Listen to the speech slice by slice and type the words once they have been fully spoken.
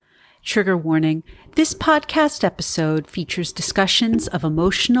Trigger warning. This podcast episode features discussions of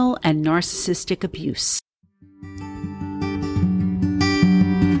emotional and narcissistic abuse.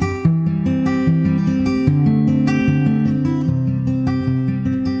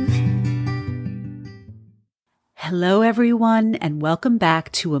 Hello, everyone, and welcome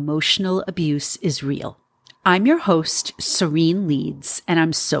back to Emotional Abuse is Real. I'm your host, Serene Leeds, and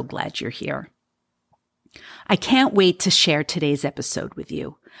I'm so glad you're here. I can't wait to share today's episode with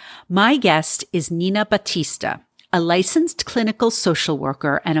you. My guest is Nina Batista, a licensed clinical social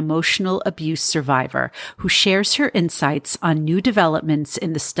worker and emotional abuse survivor who shares her insights on new developments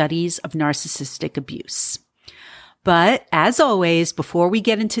in the studies of narcissistic abuse. But as always, before we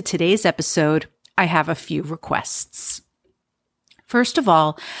get into today's episode, I have a few requests. First of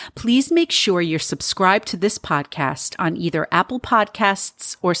all, please make sure you're subscribed to this podcast on either Apple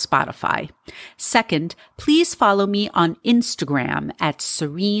Podcasts or Spotify. Second, please follow me on Instagram at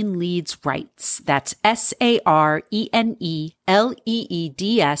Serene Leeds Writes. That's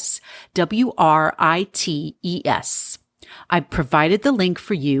SarenLeedsWrites. I've provided the link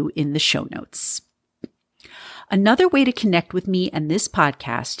for you in the show notes. Another way to connect with me and this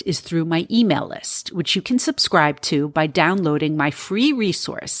podcast is through my email list, which you can subscribe to by downloading my free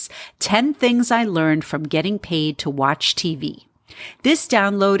resource, 10 Things I Learned from Getting Paid to Watch TV. This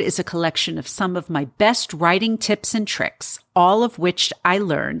download is a collection of some of my best writing tips and tricks, all of which I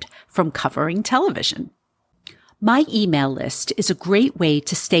learned from covering television. My email list is a great way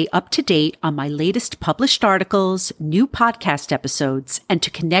to stay up to date on my latest published articles, new podcast episodes, and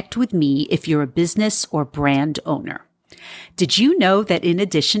to connect with me if you're a business or brand owner. Did you know that in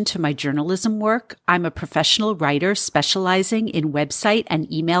addition to my journalism work, I'm a professional writer specializing in website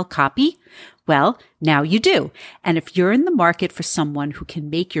and email copy? Well, now you do. And if you're in the market for someone who can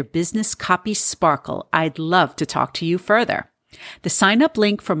make your business copy sparkle, I'd love to talk to you further. The sign-up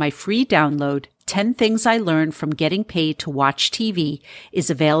link for my free download, 10 Things I Learned from Getting Paid to Watch TV, is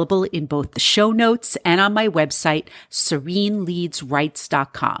available in both the show notes and on my website,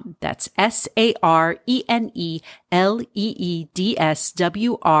 SerenLeedsWrites.com. That's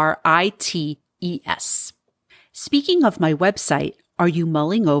SarenLeedsWrites. Speaking of my website, are you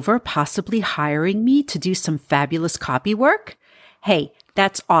mulling over possibly hiring me to do some fabulous copy work? Hey,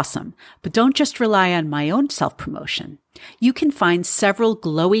 that's awesome, but don't just rely on my own self-promotion. You can find several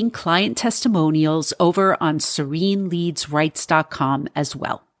glowing client testimonials over on SerenLeedsWrites.com as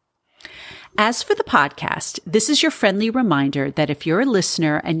well. As for the podcast, this is your friendly reminder that if you're a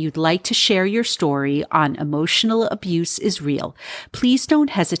listener and you'd like to share your story on Emotional Abuse is Real, please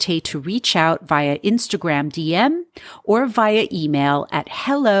don't hesitate to reach out via Instagram DM or via email at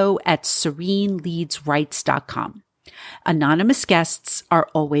hello@SerenLeedsWrites.com. Anonymous guests are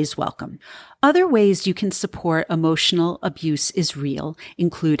always welcome. Other ways you can support Emotional Abuse is Real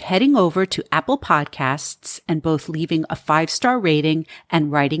include heading over to Apple Podcasts and both leaving a 5-star rating and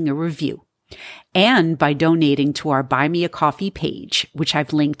writing a review, and by donating to our Buy Me a Coffee page, which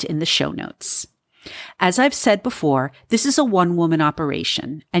I've linked in the show notes. As I've said before, this is a one-woman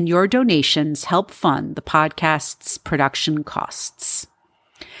operation, and your donations help fund the podcast's production costs.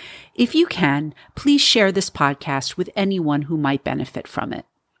 If you can, please share this podcast with anyone who might benefit from it.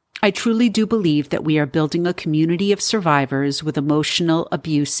 I truly do believe that we are building a community of survivors with emotional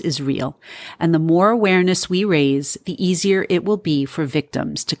abuse is real, and the more awareness we raise, the easier it will be for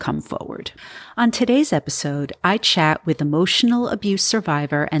victims to come forward. On today's episode, I chat with emotional abuse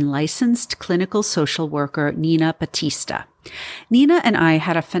survivor and licensed clinical social worker Nina Batista. Nina and I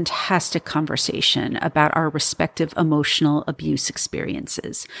had a fantastic conversation about our respective emotional abuse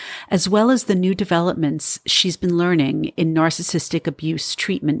experiences, as well as the new developments she's been learning in narcissistic abuse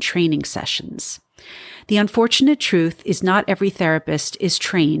treatment training sessions. The unfortunate truth is not every therapist is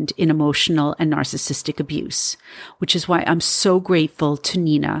trained in emotional and narcissistic abuse, which is why I'm so grateful to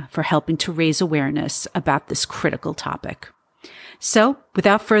Nina for helping to raise awareness about this critical topic. So,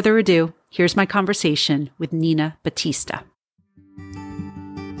 without further ado, here's my conversation with Nina Batista.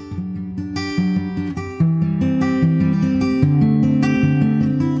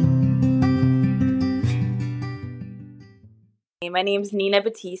 My name is Nina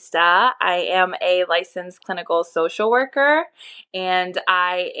Batista. I am a licensed clinical social worker, and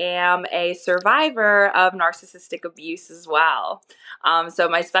I am a survivor of narcissistic abuse as well. So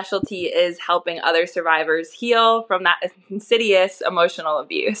my specialty is helping other survivors heal from that insidious emotional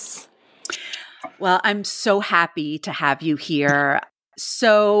abuse. Well, I'm so happy to have you here.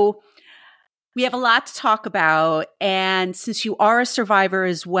 So we have a lot to talk about, and since you are a survivor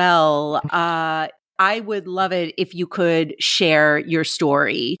as well, I would love it if you could share your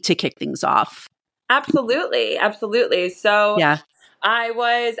story to kick things off. Absolutely. So yeah. I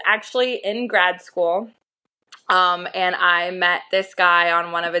was actually in grad school, and I met this guy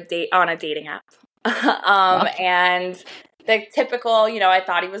on a dating app. And the typical, I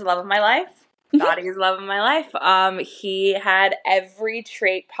thought he was love of my life. Thought he was love of my life. He had every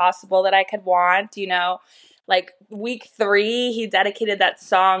trait possible that I could want, like week 3, he dedicated that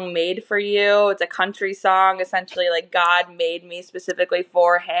song Made for You. It's a country song, essentially like God made me specifically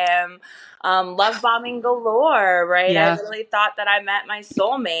for him. Love bombing galore, right? Yeah. I literally thought that I met my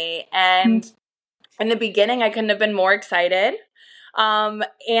soulmate. And in the beginning, I couldn't have been more excited.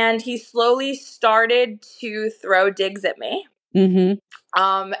 And he slowly started to throw digs at me. Mm-hmm.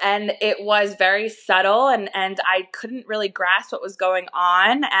 And it was very subtle, and I couldn't really grasp what was going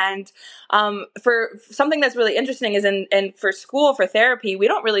on. And for something that's really interesting is for school, for therapy, we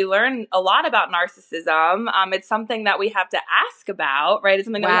don't really learn a lot about narcissism. It's something that we have to ask about, right? It's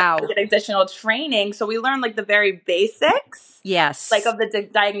something that we have to get additional training. So we learn like the very basics. Yes. Like of the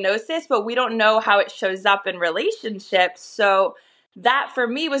diagnosis, but we don't know how it shows up in relationships. So that for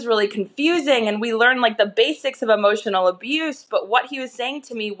me was really confusing, and we learned like the basics of emotional abuse, but what he was saying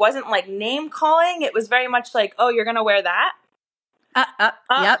to me wasn't like name calling. It was very much like, oh, you're going to wear that?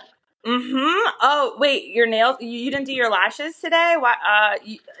 Yep. Mm-hmm. Oh, wait, your nails, you didn't do your lashes today? What?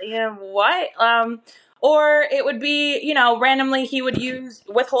 What? Or it would be, randomly he would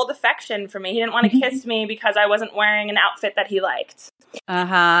withhold affection from me. He didn't want to kiss me because I wasn't wearing an outfit that he liked.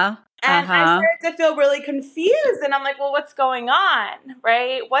 Uh-huh. And I started to feel really confused. And I'm like, well, what's going on?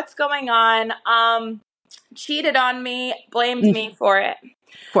 Right? What's going on? Cheated on me, blamed me for it.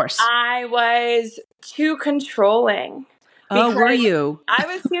 Of course. I was too controlling. Oh, were you? I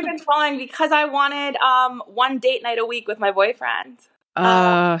was too controlling because I wanted one date night a week with my boyfriend.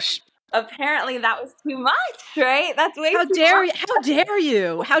 Apparently that was too much, right? That's way too much. How dare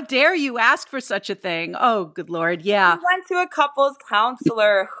you? How dare you ask for such a thing? Oh, good Lord. Yeah. We went to a couples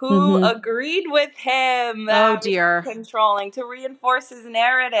counselor who agreed with him that oh, dear. controlling to reinforce his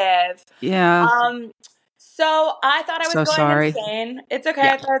narrative. Yeah. So I thought I was going insane. It's okay.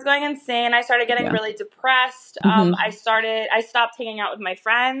 Yeah. I thought I was going insane. I started getting really depressed. I stopped hanging out with my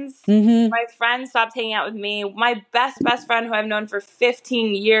friends. My friends stopped hanging out with me. My best friend, who I've known for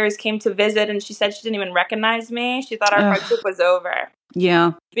 15 years, came to visit, and she said she didn't even recognize me. She thought our friendship was over.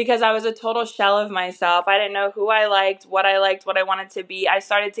 Yeah. Because I was a total shell of myself. I didn't know who I liked, what I wanted to be. I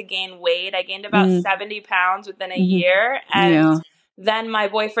started to gain weight. I gained about 70 pounds within a year. And then my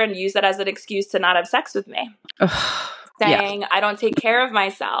boyfriend used that as an excuse to not have sex with me, saying I don't take care of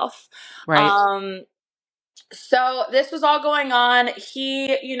myself. Right. So this was all going on.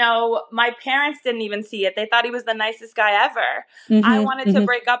 He, my parents didn't even see it. They thought he was the nicest guy ever. I wanted to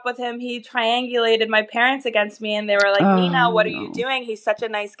break up with him. He triangulated my parents against me, and they were like, Nina, what are you doing? He's such a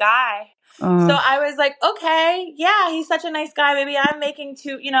nice guy. So I was like, okay, yeah, he's such a nice guy. Maybe I'm making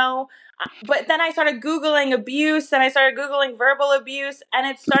but then I started Googling abuse, and I started Googling verbal abuse, and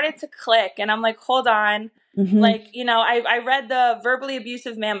it started to click. And I'm like, hold on. Like, I read The Verbally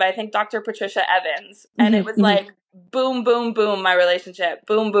Abusive Man by, I think, Dr. Patricia Evans. And it was like, boom, boom, boom, my relationship.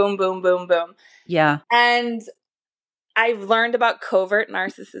 Boom, boom, boom, boom, boom. Yeah. And I've learned about covert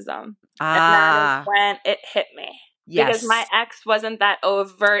narcissism. And that is when it hit me. Yes. Because my ex wasn't that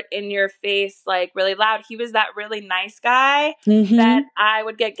overt, in your face, like really loud. He was that really nice guy that I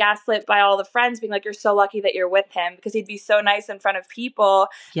would get gaslit by all the friends being like, you're so lucky that you're with him, because he'd be so nice in front of people.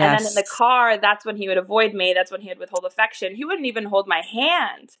 Yes. And then in the car, that's when he would avoid me. That's when he would withhold affection. He wouldn't even hold my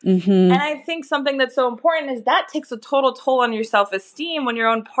hand. And I think something that's so important is that takes a total toll on your self-esteem when your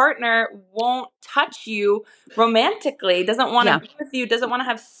own partner won't touch you romantically, doesn't want to be with you, doesn't want to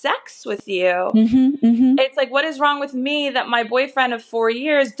have sex with you. It's like, what is wrong with me that my boyfriend of 4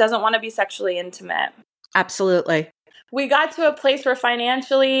 years doesn't want to be sexually intimate? Absolutely. We got to a place where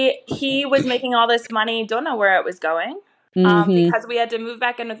financially he was making all this money, don't know where it was going, because we had to move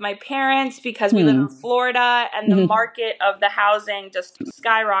back in with my parents because we live in Florida, and the market of the housing just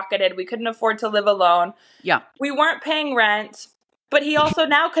skyrocketed. We couldn't afford to live alone. Yeah. We weren't paying rent, but he also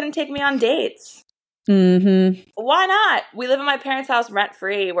now couldn't take me on dates. Why not? We live in my parents' house rent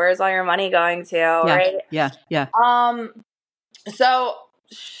free. Where's all your money going to? Right? Yeah. So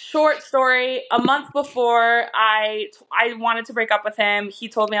short story, a month before I wanted to break up with him, he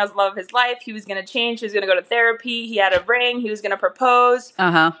told me I was the love of his life. He was going to change. He was going to go to therapy. He had a ring. He was going to propose.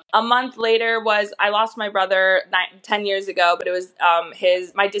 A month later I lost my brother 10 years ago, but it was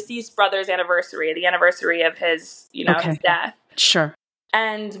my deceased brother's anniversary, the anniversary of his, his death. Sure.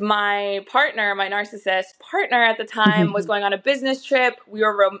 And my partner, my narcissist partner at the time, was going on a business trip. We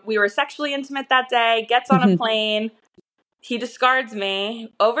were sexually intimate that day, gets on a plane, He discards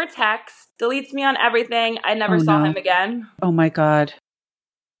me over text, deletes me on everything. I never saw him again. Oh my God.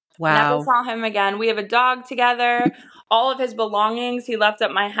 Wow. Never saw him again. We have a dog together. All of his belongings he left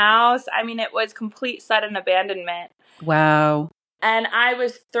at my house. I mean, it was complete sudden abandonment. Wow. And I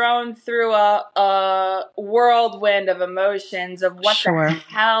was thrown through a whirlwind of emotions of what the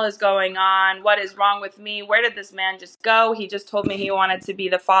hell is going on? What is wrong with me? Where did this man just go? He just told me he wanted to be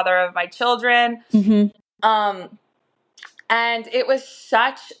the father of my children. And it was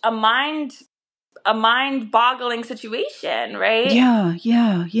such a mind-boggling situation, right?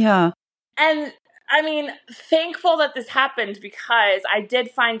 Yeah. And I mean, thankful that this happened because I did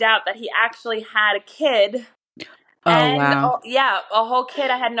find out that he actually had a kid. Oh, wow. A whole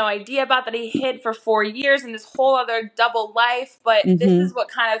kid I had no idea about that he hid for 4 years in this whole other double life. But this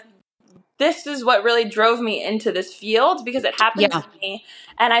is what really drove me into this field because it happened to me.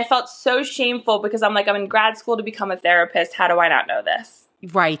 And I felt so shameful because I'm in grad school to become a therapist. How do I not know this?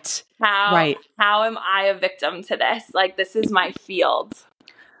 Right. How am I a victim to this? This is my field.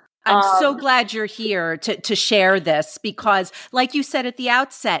 I'm so glad you're here to share this because, like you said at the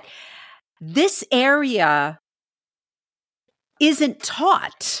outset, this area isn't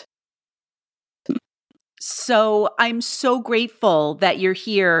taught. So I'm so grateful that you're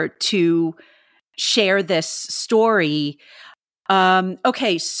here to share this story.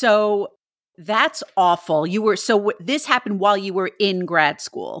 Okay, so that's awful. This happened while you were in grad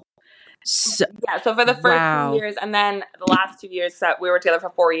school. So for the first 2 years, and then the last 2 years that we were together for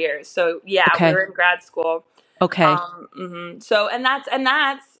 4 years. So we were in grad school. Okay. So and that's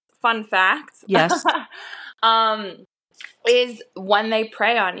fun fact. Yes. Is when they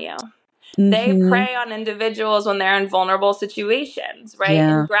prey on you. They prey on individuals when they're in vulnerable situations, right?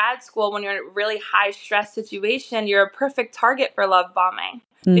 Yeah. In grad school, when you're in a really high stress situation, you're a perfect target for love bombing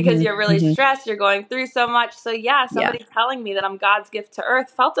because you're really stressed, you're going through so much. So somebody telling me that I'm God's gift to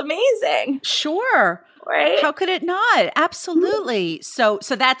earth felt amazing. Sure. Right? How could it not? Absolutely. So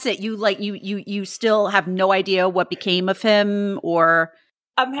that's it. You still have no idea what became of him or...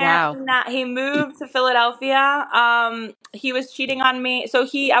 Apparently not. He moved to Philadelphia. He was cheating on me. So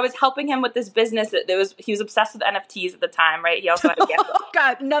I was helping him with this business. He was obsessed with NFTs at the time, right? He also had a Oh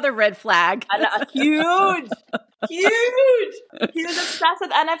God, another red flag. Huge. He was obsessed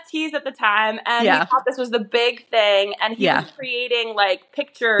with NFTs at the time, and he thought this was the big thing. And he was creating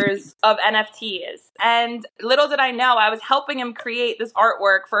pictures of NFTs. And little did I know, I was helping him create this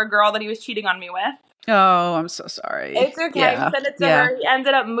artwork for a girl that he was cheating on me with. Oh, I'm so sorry. It's okay. Yeah. He sent it to her. He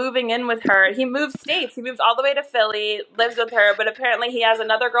ended up moving in with her. He moved states. He moved all the way to Philly, lives with her, but apparently he has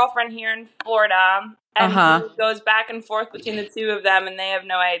another girlfriend here in Florida. And he goes back and forth between the two of them, and they have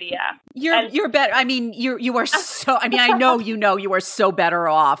no idea. You're better. I mean, you are so. I mean, I know you are so better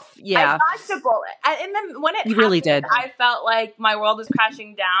off. Yeah, I dodged a bullet, and then when it you really did. I felt like my world was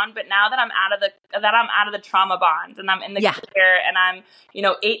crashing down. But now that I'm out of the trauma bond, and I'm in the clear, and I'm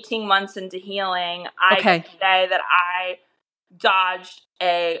 18 months into healing, I can say that I dodged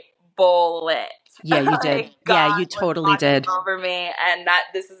a bullet. Yeah, you did. Yeah, you totally did. Over me, and that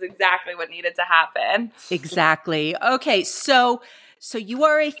this is exactly what needed to happen. Exactly. Okay, so you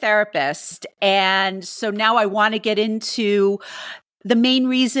are a therapist, and so now I want to get into the main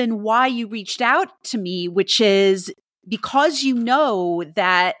reason why you reached out to me, which is because you know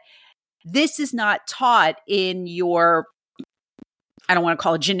that this is not taught in your, I don't want to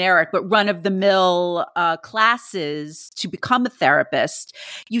call it generic, but run-of-the-mill classes to become a therapist.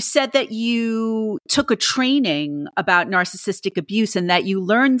 You said that you took a training about narcissistic abuse and that you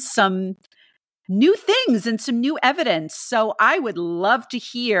learned some new things and some new evidence. So I would love to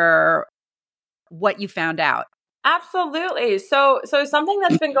hear what you found out. Absolutely. So something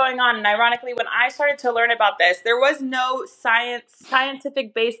that's been going on, and ironically, when I started to learn about this, there was no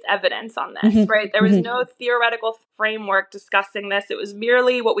scientific-based evidence on this, right? There was no theoretical framework discussing this. It was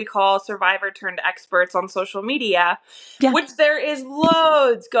merely what we call survivor-turned-experts on social media, which there is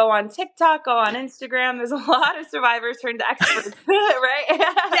loads. Go on TikTok, go on Instagram. There's a lot of survivors-turned-experts,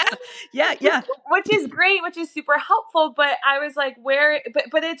 right? Yeah. Which is great, which is super helpful. But I was like,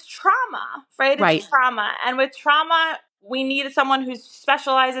 but it's trauma, right? It's trauma. And with trauma, we need someone who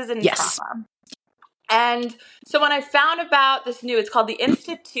specializes in trauma. And so when I found about this it's called the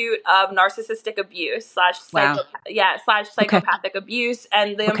Institute of Narcissistic Abuse / psychopathic abuse.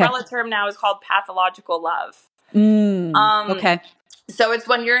 And the umbrella term now is called pathological love. So it's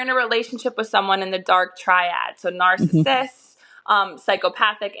when you're in a relationship with someone in the dark triad. So narcissist,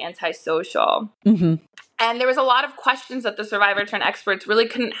 psychopathic, antisocial. And there was a lot of questions that the survivor-turned-experts really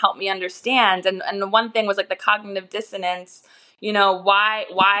couldn't help me understand. And the one thing was the cognitive dissonance.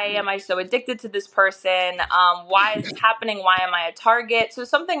 why am I so addicted to this person? Why is this happening? Why am I a target? So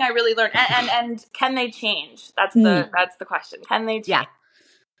something I really learned, and can they change? That's the question. Can they change?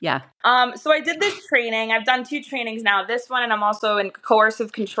 Yeah. So I did this training. I've done 2 trainings now. This one, and I'm also in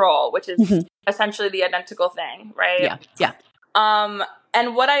coercive control, which is essentially the identical thing, right? Yeah.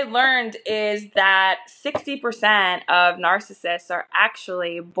 And what I learned is that 60% of narcissists are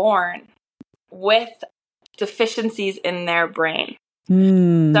actually born with deficiencies in their brain.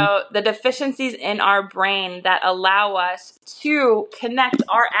 So the deficiencies in our brain that allow us to connect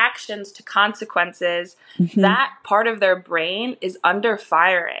our actions to consequences, that part of their brain is under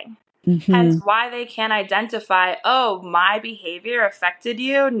firing. Hence why they can't identify, oh, my behavior affected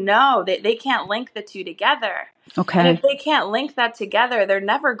you. No, they can't link the 2 together. Okay. And if they can't link that together, they're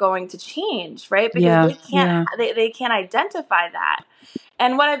never going to change, right? Because they can't identify that.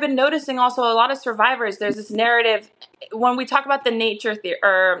 And what I've been noticing also, a lot of survivors, there's this narrative when we talk about the nature theory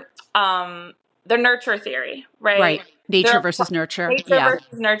or the nurture theory, right? Right. Nature versus nurture. Nature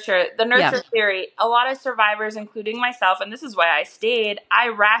versus nurture. The nurture theory, a lot of survivors, including myself, and this is why I stayed, I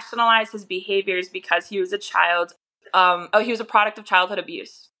rationalized his behaviors because he was a child. He was a product of childhood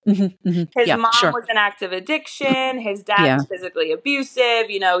abuse. His mom was in active addiction. His dad was physically abusive.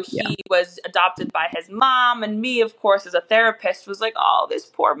 He was adopted by his mom. And me, of course, as a therapist, was like, oh, this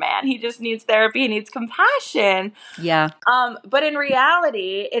poor man, he just needs therapy. He needs compassion. Yeah. But in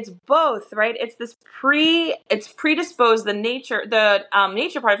reality, it's both, right? It's predisposed, the nature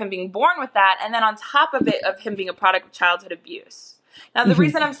part of him being born with that. And then on top of it, of him being a product of childhood abuse. Now, the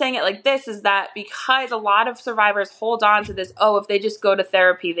reason I'm saying it like this is that because a lot of survivors hold on to this, if they just go to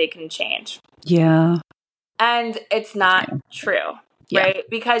therapy, they can change. Yeah. And it's not true, right?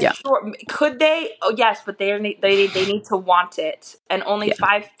 Because could they? Oh, yes, but they need to want it. And only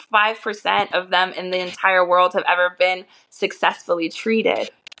 5% of them in the entire world have ever been successfully treated.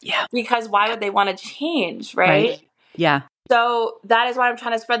 Yeah. Because why would they want to change, right? Yeah. So that is why I'm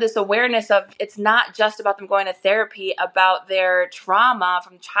trying to spread this awareness of it's not just about them going to therapy, about their trauma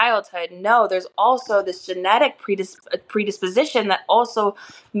from childhood. No, there's also this genetic predisposition that also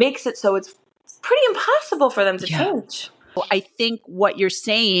makes it so it's pretty impossible for them to change. Well, I think what you're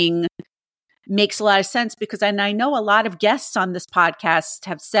saying makes a lot of sense because and I know a lot of guests on this podcast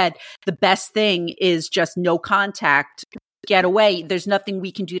have said the best thing is just no contact, get away. There's nothing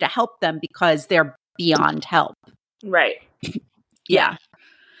we can do to help them because they're beyond help. Right. Yeah.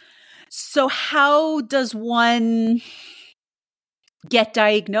 So how does one get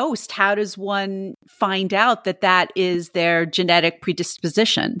diagnosed? How does one find out that is their genetic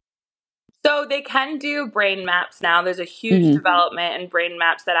predisposition? So they can do brain maps now. There's a huge development in brain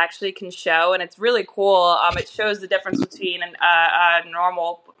maps that actually can show, and it's really cool. It shows the difference between a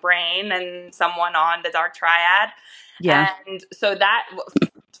normal brain and someone on the dark triad. Yeah. And so that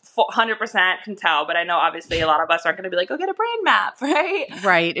 100% can tell, but I know obviously a lot of us aren't going to be like, go get a brain map, right?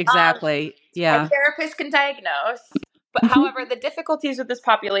 Right, exactly. A therapist can diagnose. But however, the difficulties with this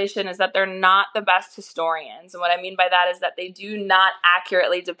population is that they're not the best historians. And what I mean by that is that they do not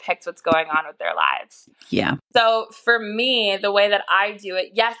accurately depict what's going on with their lives. Yeah. So for me, the way that I do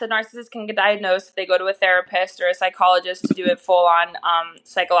it, yes, the narcissist can get diagnosed if they go to a therapist or a psychologist to do a full-on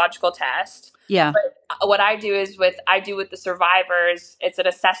psychological test. Yeah. But what I do is with the survivors, it's an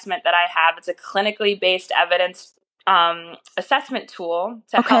assessment that I have. It's a clinically based evidence assessment tool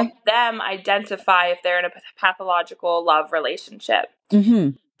to help them identify if they're in a pathological love relationship.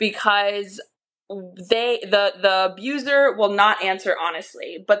 Because the abuser will not answer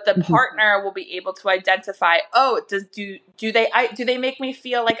honestly, but the partner will be able to identify, do they make me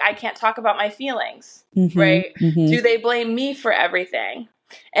feel like I can't talk about my feelings, right? Do they blame me for everything?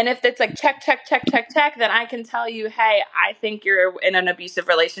 And if it's like check, then I can tell you, hey, I think you're in an abusive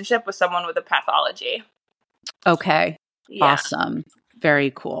relationship with someone with a pathology. Okay. Yeah. Awesome.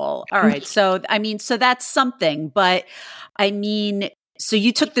 Very cool. All right. So that's something, but so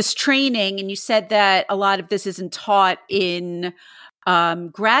you took this training and you said that a lot of this isn't taught in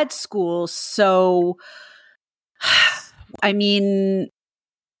grad school. So,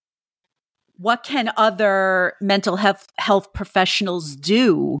 what can other mental health professionals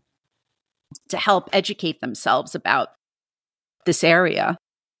do to help educate themselves about this area?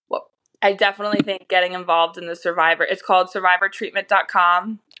 Well, I definitely think getting involved in it's called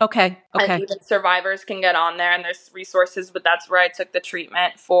survivortreatment.com. Okay. And even survivors can get on there and there's resources, but that's where I took the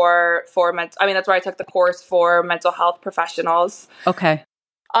treatment that's where I took the course for mental health professionals. Okay.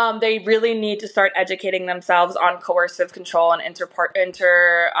 They really need to start educating themselves on coercive control and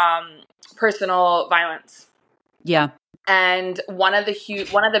interpersonal violence. Yeah. And one of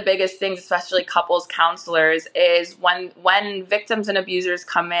the biggest things, especially couples counselors, is when victims and abusers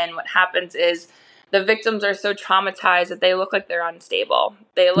come in, what happens is the victims are so traumatized that they look like they're unstable.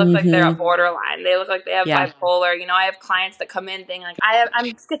 They look like they're borderline. They look like they have bipolar. You know, I have clients that come in thinking like, I'm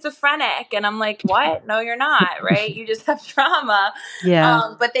schizophrenic. And I'm like, what? No, you're not, right? You just have trauma.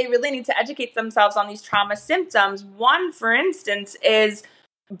 Yeah. But they really need to educate themselves on these trauma symptoms. One, for instance, is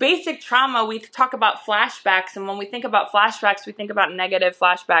basic trauma. We talk about flashbacks, and when we think about flashbacks, we think about negative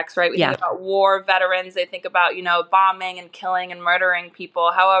flashbacks, right? We think about war veterans. They think about, bombing and killing and murdering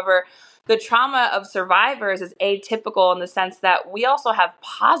people. However, the trauma of survivors is atypical in the sense that we also have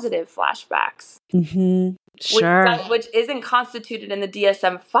positive flashbacks. Mm-hmm. Sure. Which isn't constituted in the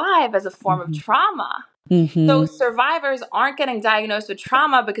DSM-5 as a form of trauma. Mm-hmm. So survivors aren't getting diagnosed with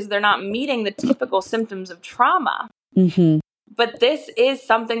trauma because they're not meeting the typical symptoms of trauma. Mm-hmm. But this is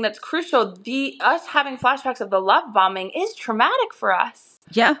something that's crucial. Us having flashbacks of the love bombing is traumatic for us.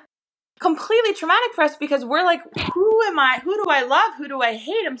 Yeah. Completely traumatic for us because we're like, who am I? Who do I love? Who do I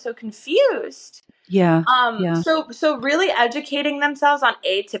hate? I'm so confused. Yeah. So really educating themselves on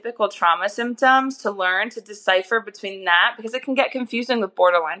atypical trauma symptoms to learn to decipher between that, because it can get confusing with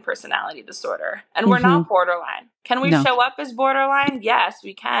borderline personality disorder. And we're not borderline. Can we show up as borderline? Yes,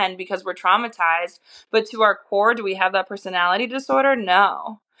 we can, because we're traumatized. But to our core, do we have that personality disorder?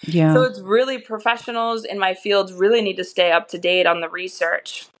 No. Yeah. So it's really, professionals in my field really need to stay up to date on the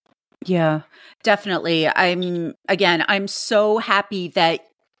research. Yeah, definitely. I'm so happy that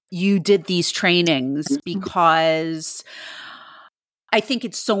you did these trainings, because I think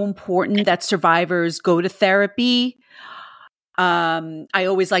it's so important that survivors go to therapy. I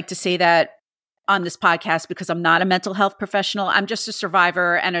always like to say that on this podcast, because I'm not a mental health professional. I'm just a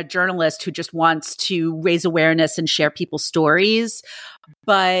survivor and a journalist who just wants to raise awareness and share people's stories.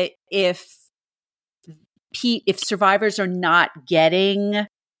 But if survivors are not getting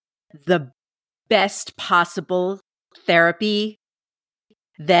the best possible therapy,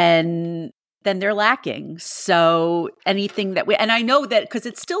 then they're lacking. So anything that and I know that because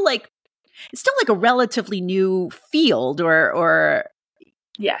it's still like a relatively new field, or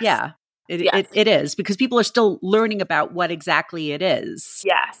yes. Yeah. It is, because people are still learning about what exactly it is.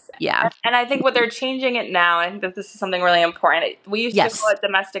 Yes. Yeah. And I think what they're changing it now, I think that this is something really important. We used to call it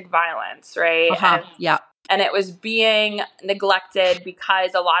domestic violence, right? And it was being neglected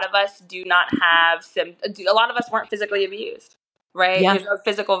because a lot of us do not have a lot of us weren't physically abused, right? Yeah. There's no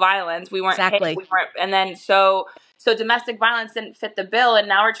physical violence. We weren't Exactly. hit, we weren't, and then so domestic violence didn't fit the bill, and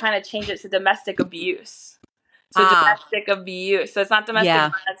now we're trying to change it to domestic abuse. So domestic abuse. So it's not domestic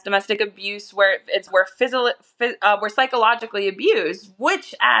violence, domestic abuse, where we're psychologically abused,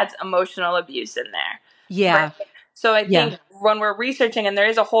 which adds emotional abuse in there. Yeah. Right? So I think when we're researching, and there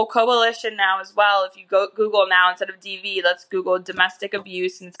is a whole coalition now as well, if you go Google now, instead of DV, let's Google domestic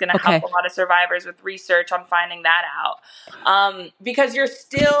abuse, and it's going to help a lot of survivors with research on finding that out. Because you're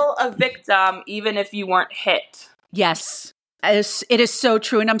still a victim, even if you weren't hit. Yes. It is so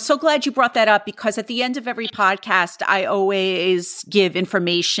true. And I'm so glad you brought that up, because at the end of every podcast, I always give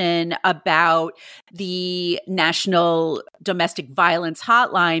information about the National Domestic Violence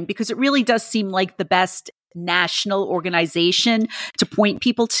Hotline, because it really does seem like the best national organization to point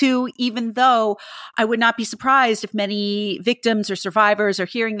people to, even though I would not be surprised if many victims or survivors are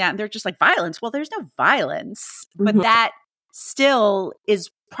hearing that and they're just like, violence? Well, there's no violence. But that still is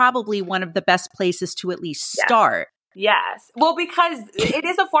probably one of the best places to at least start. Yes. Well, because it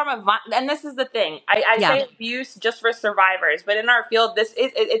is a form of, and this is the thing, I say abuse just for survivors, but in our field,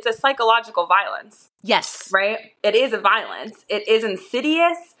 it's a psychological violence. Yes. Right? It is a violence. It is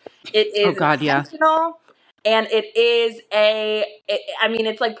insidious. It is intentional. And it is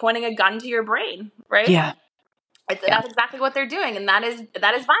it's like pointing a gun to your brain, right? Yeah. That's exactly what they're doing. And that is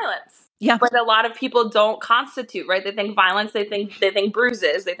violence. Yeah. But a lot of people don't constitute, right? They think violence, they think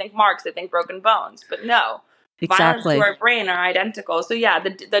bruises, they think marks, they think broken bones. But no. Exactly. Violence to our brain are identical. So yeah,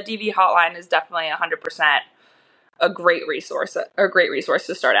 the DV hotline is definitely 100% a great resource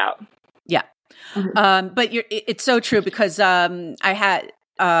to start out. Yeah. But it's so true, because I had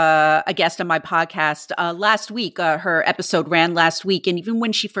a guest on my podcast last week. Her episode ran last week. And even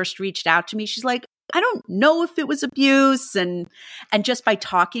when she first reached out to me, she's like, I don't know if it was abuse. And just by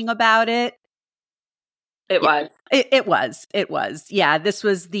talking about it, It was. Yeah. This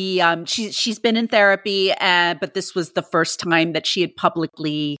was the, she's been in therapy, but this was the first time that she had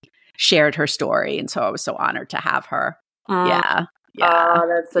publicly shared her story. And so I was so honored to have her. Yeah. Oh,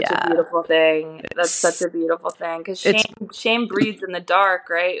 that's such a beautiful thing. That's such a beautiful thing. Because shame breeds in the dark,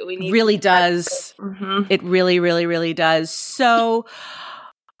 right? We need really does. It really, really, really does. So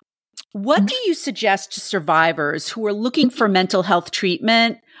What do you suggest to survivors who are looking for mental health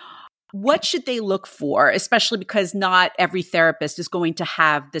treatment? What should they look for, especially because not every therapist is going to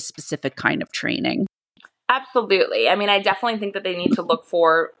have this specific kind of training? Absolutely. I mean, I definitely think that they need to look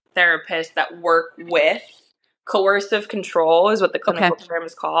for therapists that work with coercive control is what the clinical term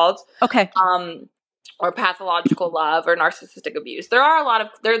is called. Okay. Or pathological love or narcissistic abuse. There are a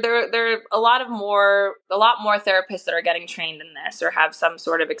lot more therapists that are getting trained in this or have some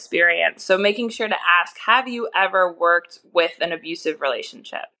sort of experience. So making sure to ask, have you ever worked with an abusive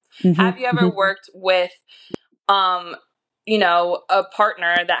relationship? Mm-hmm. Have you ever worked with a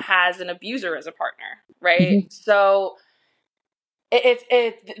partner that has an abuser as a partner, right? Mm-hmm. So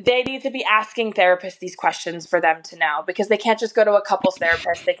they need to be asking therapists these questions for them to know, because they can't just go to a couples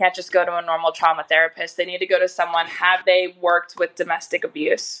therapist. They can't just go to a normal trauma therapist. They need to go to someone. Have they worked with domestic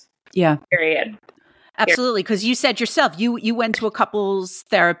abuse? Yeah. Period. Absolutely. Because you said yourself, you went to a couples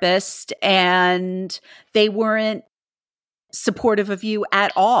therapist and they weren't supportive of you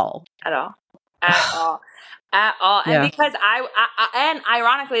at all. At all. Yeah. And because and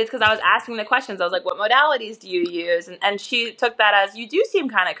ironically, it's because I was asking the questions. I was like, what modalities do you use? And she took that as, you do seem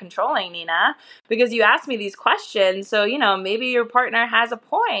kind of controlling, Nina, because you asked me these questions. So, maybe your partner has a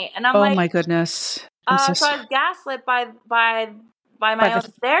point. And I'm like, oh my goodness. So I was gaslit by my own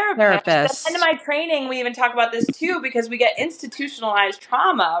therapist. And in my training, we even talk about this too, because we get institutionalized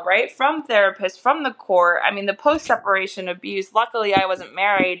trauma, right? From therapists, from the court. I mean, the post-separation abuse, luckily I wasn't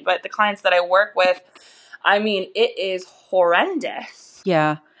married, but the clients that I work with, I mean, it is horrendous.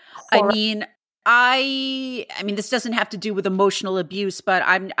 Yeah. I mean, this doesn't have to do with emotional abuse, but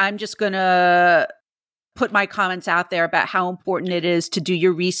I'm just going to put my comments out there about how important it is to do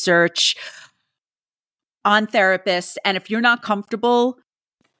your research on therapists. And if you're not comfortable,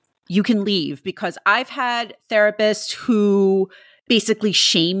 you can leave, because I've had therapists who basically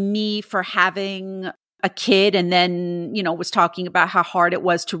shame me for having a kid and then, was talking about how hard it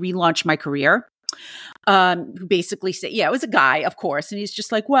was to relaunch my career. Who basically said, it was a guy, of course. And he's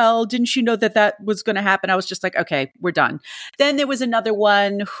just like, well, didn't you know that was going to happen? I was just like, okay, we're done. Then there was another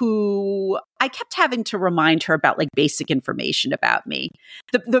one who I kept having to remind her about like basic information about me.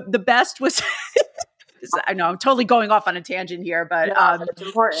 The best was, I know I'm totally going off on a tangent here, but it's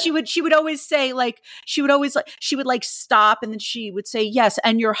important. She would always say she would stop, and then she would say, yes,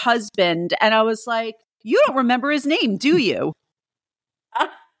 and your husband. And I was like, you don't remember his name, do you?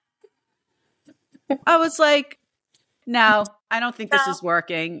 I was like, no, I don't think this is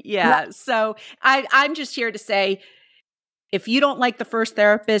working. Yeah. No. So I'm just here to say, if you don't like the first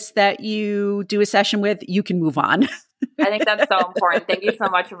therapist that you do a session with, you can move on. I think that's so important. Thank you so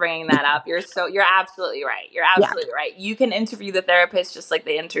much for bringing that up. You're absolutely right. You're absolutely right. You can interview the therapist just like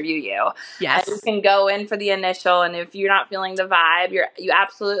they interview you. Yes. And you can go in for the initial, and if you're not feeling the vibe, you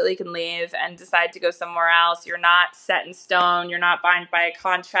absolutely can leave and decide to go somewhere else. You're not set in stone. You're not bound by a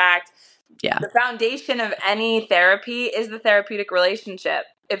contract. Yeah. The foundation of any therapy is the therapeutic relationship.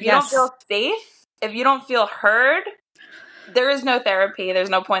 If you don't feel safe, if you don't feel heard, there is no therapy. There's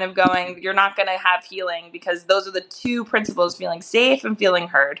no point of going. You're not going to have healing, because those are the two principles: feeling safe and feeling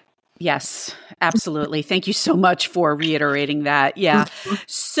heard. Yes, absolutely. Thank you so much for reiterating that. Yeah.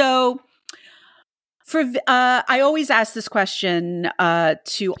 So I always ask this question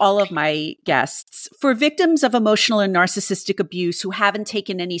to all of my guests. For victims of emotional and narcissistic abuse who haven't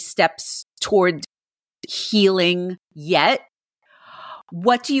taken any steps toward healing yet,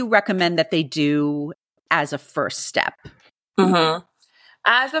 what do you recommend that they do as a first step? Mm-hmm.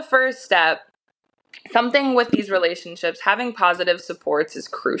 As a first step, something with these relationships, having positive supports is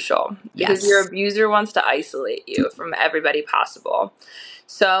crucial, because your abuser wants to isolate you from everybody possible.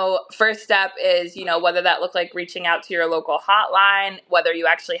 So first step is, whether that look like reaching out to your local hotline, whether you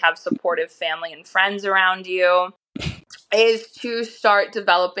actually have supportive family and friends around you, is to start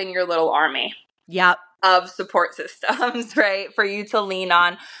developing your little army. Yep. Of support systems, right? For you to lean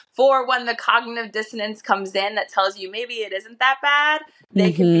on for when the cognitive dissonance comes in that tells you maybe it isn't that bad.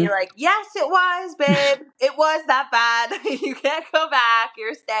 They can be like, yes, it was, babe. It was that bad. You can't go back.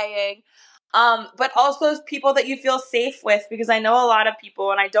 You're staying. But also people that you feel safe with, because I know a lot of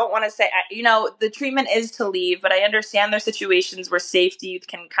people, and I don't want to say, the treatment is to leave, but I understand there's situations where safety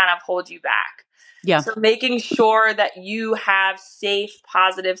can kind of hold you back. Yeah. So making sure that you have safe,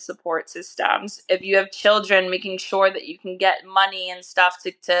 positive support systems. If you have children, making sure that you can get money and stuff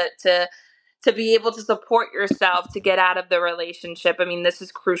to be able to support yourself to get out of the relationship. I mean, this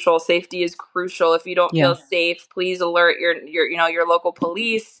is crucial. Safety is crucial. If you don't feel safe, please alert your local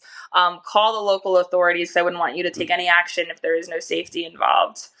police. call the local authorities. I wouldn't want you to take any action if there is no safety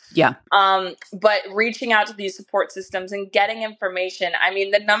involved. Yeah. But reaching out to these support systems and getting information. I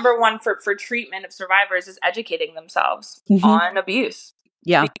mean, the number one for treatment of survivors is educating themselves on abuse.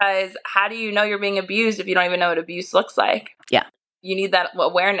 Yeah. Because how do you know you're being abused if you don't even know what abuse looks like? Yeah. You need that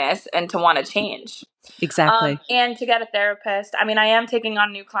awareness and to want to change. Exactly. And to get a therapist. I mean, I am taking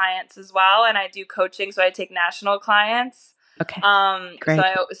on new clients as well, and I do coaching, so I take national clients. Okay. Great.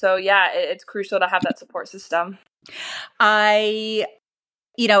 So yeah, it's crucial to have that support system.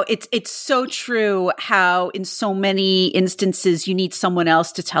 It's so true how in so many instances you need someone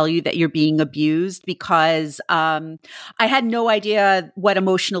else to tell you that you're being abused, because I had no idea what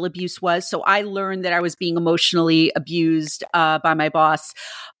emotional abuse was. So I learned that I was being emotionally abused by my boss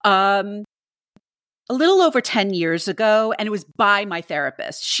a little over 10 years ago, and it was by my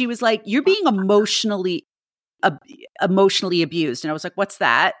therapist. She was like, "You're being emotionally abused." And I was like, "What's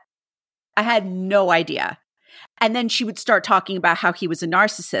that?" I had no idea. And then she would start talking about how he was a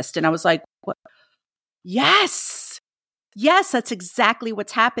narcissist. And I was like, what? Yes, that's exactly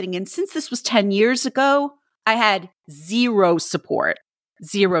what's happening. And since this was 10 years ago, I had zero support.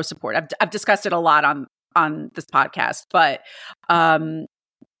 I've discussed it a lot on this podcast, but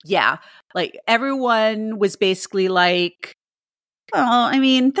yeah, like everyone was basically like, "Oh, I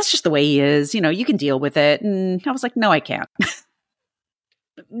mean, that's just the way he is. You can deal with it." And I was like, "No, I can't."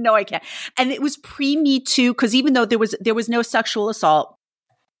 No, I can't. And it was pre-Me Too, because even though there was no sexual assault,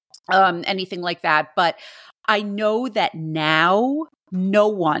 anything like that, but I know that now no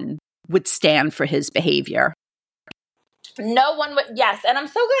one would stand for his behavior. No one would. Yes, and I'm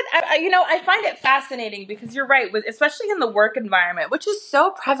so good. I find it fascinating because you're right, especially in the work environment, which is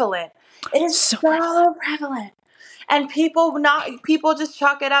so prevalent. It is so prevalent. And people just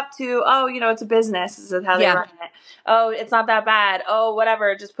chalk it up to, it's a business. This is how they run it. Oh, it's not that bad. Oh,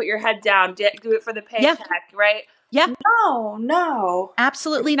 whatever. Just put your head down. Do it for the paycheck, right? Yeah. No.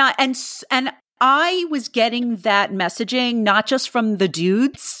 Absolutely not. And I was getting that messaging not just from the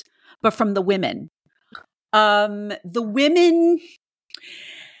dudes, but from the women. The women...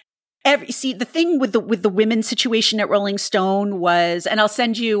 the thing with the women's situation at Rolling Stone was, and I'll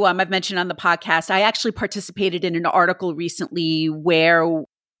send you, I've mentioned on the podcast, I actually participated in an article recently where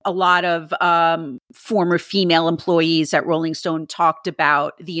a lot of former female employees at Rolling Stone talked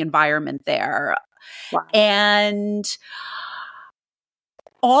about the environment there. Wow. And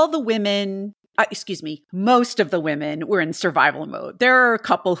all the women, most of the women were in survival mode. There are a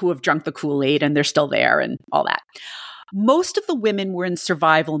couple who have drunk the Kool-Aid and they're still there and all that. Most of the women were in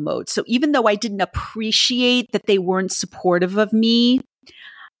survival mode. So even though I didn't appreciate that they weren't supportive of me,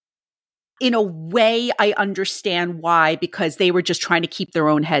 in a way, I understand why, because they were just trying to keep their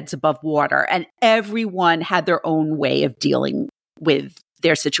own heads above water. And everyone had their own way of dealing with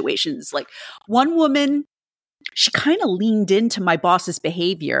their situations. Like one woman, she kind of leaned into my boss's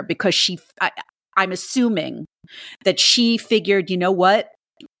behavior because I'm assuming that she figured, you know what?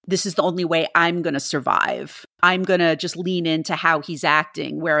 This is the only way I'm going to survive. I'm going to just lean into how he's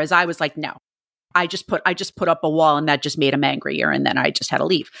acting. Whereas I was like, no, I just put up a wall and that just made him angrier. And then I just had to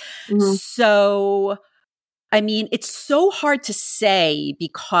leave. Mm-hmm. So, I mean, it's so hard to say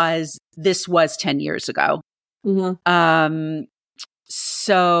because this was 10 years ago. Mm-hmm.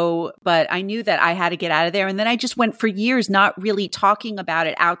 But I knew that I had to get out of there. And then I just went for years not really talking about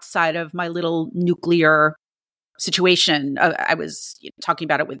it outside of my little nuclear situation. I was talking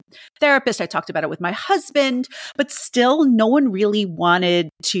about it with therapists. I talked about it with my husband, but still no one really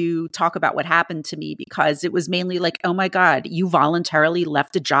wanted to talk about what happened to me because it was mainly like, oh my God, you voluntarily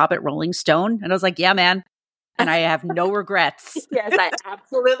left a job at Rolling Stone? And I was like, yeah, man. And I have no regrets. Yes, I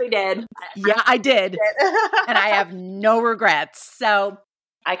absolutely did. I did. And I have no regrets. So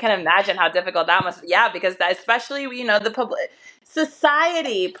I can imagine how difficult that must be. Yeah, because especially, the public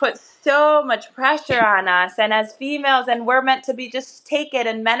society puts so much pressure on us. And as females, and we're meant to be just take it.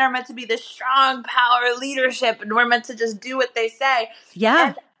 And men are meant to be the strong power leadership. And we're meant to just do what they say.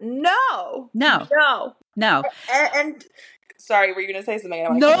 Yeah. And no. And sorry, were you going to say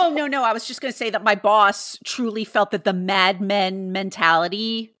something? No. I was just going to say that my boss truly felt that the Mad Men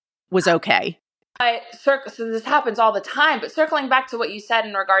mentality was okay. So this happens all the time, but circling back to what you said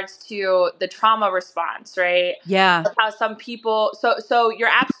in regards to the trauma response, right? Yeah. How some people, so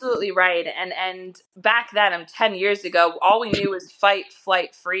you're absolutely right. And back then, 10 years ago, all we knew was fight,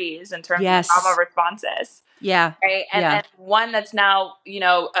 flight, freeze in terms of trauma responses. Yeah. Right. And one that's now,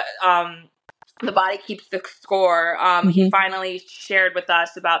 the body keeps the score. He finally shared with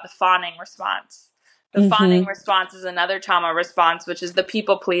us about the fawning response. The fawning response is another trauma response, which is the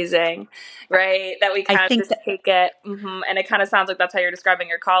people pleasing, right? That we kind of just take it. And it kind of sounds like that's how you're describing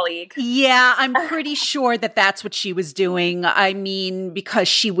your colleague. Yeah, I'm pretty sure that that's what she was doing. I mean, because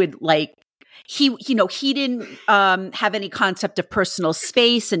she would like, he didn't have any concept of personal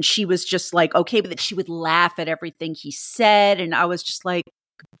space, and she was just like, okay, but that she would laugh at everything he said. And I was just like,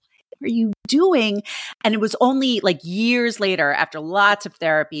 what are you doing? And it was only like years later, after lots of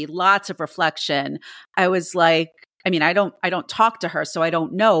therapy, lots of reflection, I was like, I mean, I don't talk to her, so I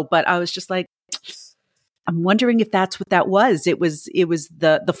don't know, but I was just like, I'm wondering if that's what that was. It was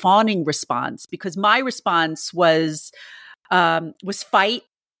the fawning response, because my response was fight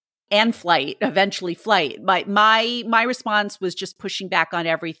and flight, eventually flight. My response was just pushing back on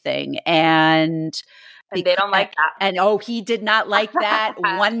everything, and they don't like that. And he did not like that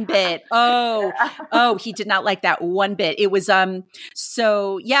one bit. He did not like that one bit. It was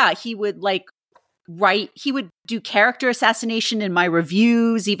so yeah, he would like he would do character assassination in my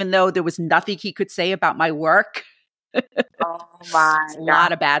reviews, even though there was nothing he could say about my work. Oh my God. A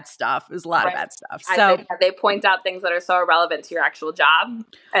lot of bad stuff. It was a lot of bad stuff. So they point out things that are so irrelevant to your actual job.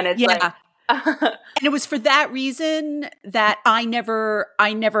 And it's like and it was for that reason that I never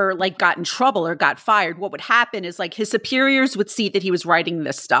like got in trouble or got fired. What would happen is like his superiors would see that he was writing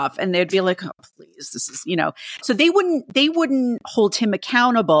this stuff, and they'd be like, oh, please, this is, so they wouldn't hold him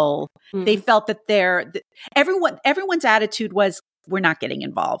accountable. They felt that everyone's attitude was, we're not getting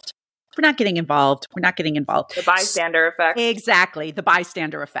involved. We're not getting involved. We're not getting involved. The bystander effect. Exactly. The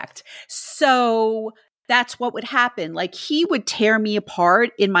bystander effect. So that's what would happen. Like, he would tear me apart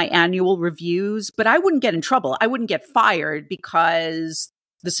in my annual reviews, but I wouldn't get in trouble. I wouldn't get fired, because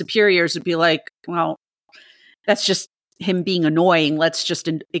the superiors would be like, well, that's just him being annoying. Let's just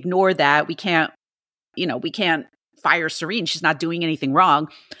ignore that. We can't fire Serene. She's not doing anything wrong.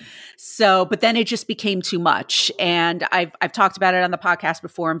 So, but then it just became too much. And I've talked about it on the podcast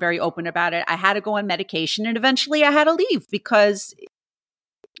before. I'm very open about it. I had to go on medication, and eventually I had to leave because,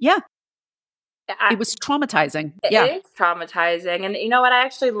 it was traumatizing. It is traumatizing. And you know what? I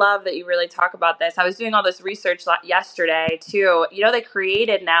actually love that you really talk about this. I was doing all this research yesterday too. They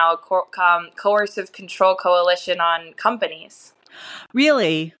created now a coercive control coalition on companies.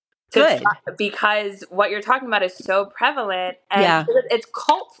 Really? Good. Because what you're talking about is so prevalent, and it's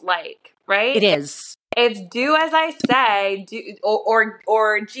cult-like, right? It is. It's do as I say, or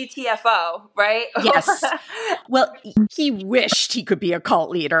GTFO, right? Yes. Well, he wished he could be a cult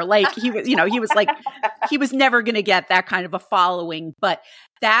leader. Like, he was, he was never going to get that kind of a following. But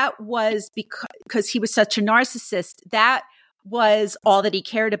that was because he was such a narcissist. That was all that he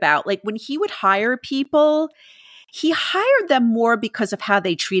cared about. Like, when he would hire people, he hired them more because of how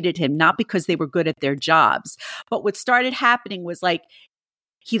they treated him, not because they were good at their jobs. But what started happening was, like,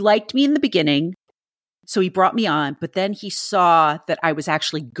 he liked me in the beginning, so he brought me on, but then he saw that I was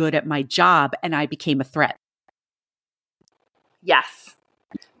actually good at my job, and I became a threat. Yes.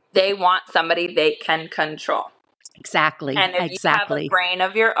 They want somebody they can control. Exactly. And if you have a brain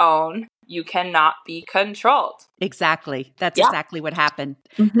of your own, you cannot be controlled. Exactly. That's exactly what happened.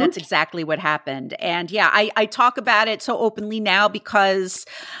 That's exactly what happened. And I talk about it so openly now because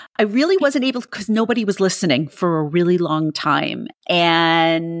I really wasn't able, because nobody was listening for a really long time.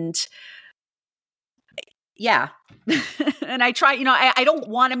 And and I try, I don't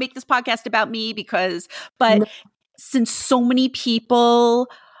want to make this podcast about me but since so many people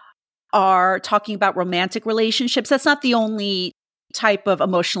are talking about romantic relationships, that's not the only type of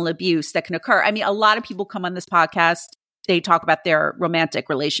emotional abuse that can occur. I mean, a lot of people come on this podcast, they talk about their romantic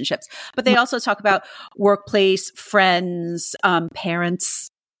relationships, but they also talk about workplace, friends, parents.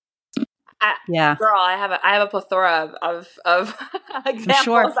 Girl, I have a plethora of examples.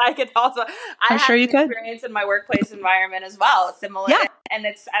 Sure. I could also. I have experience in my workplace environment as well, similar. Yeah. And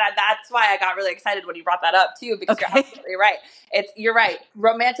that's why I got really excited when you brought that up too, because you're absolutely right. You're right.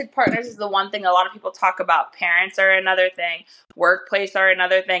 Romantic partners is the one thing a lot of people talk about. Parents are another thing. Workplace are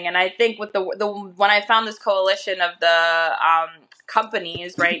another thing. And I think with the when I found this coalition of the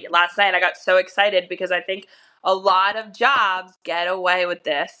companies last night, I got so excited because I think a lot of jobs get away with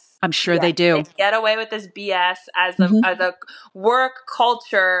this. I'm sure they do. They get away with this BS as a work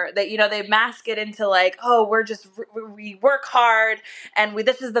culture that, they mask it into like, oh, we work hard and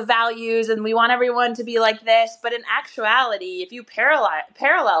this is the values and we want everyone to be like this. But in actuality, if you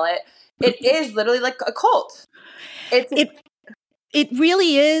parallel it, it is literally like a cult. It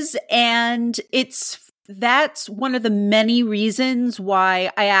really is. And it's that's one of the many reasons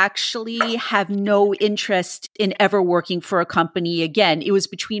why I actually have no interest in ever working for a company again. It was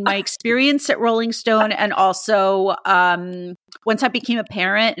between my experience at Rolling Stone and also once I became a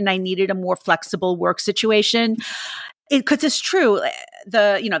parent and I needed a more flexible work situation. Because it's true,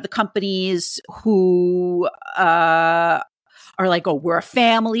 the companies who are like, oh, we're a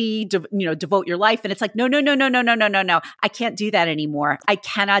family, devote your life. And it's like, no. I can't do that anymore. I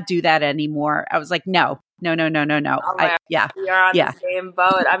cannot do that anymore. I was like, no. Oh my God. We are on the same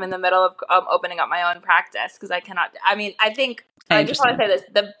boat. I'm in the middle of opening up my own practice because I cannot. I mean, I think I just want to say this.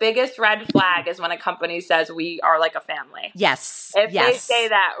 The biggest red flag is when a company says we are like a family. Yes. If they say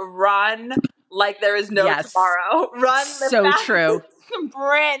that, run like there is no tomorrow. Run so true.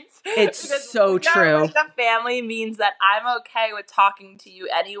 Sprint. It's so true. Like a family means that I'm okay with talking to you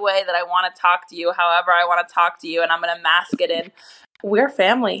any way that I want to talk to you, however I want to talk to you, and I'm going to mask it in. We're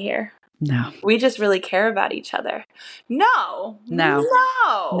family here. No. We just really care about each other. No. That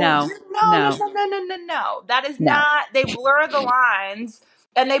is not, they blur the lines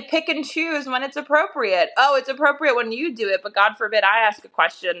and they pick and choose when it's appropriate. Oh, it's appropriate when you do it, but God forbid I ask a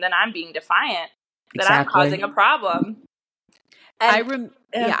question, then I'm being defiant, that I'm causing a problem. And,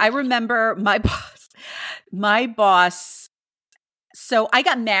 I remember my boss. So I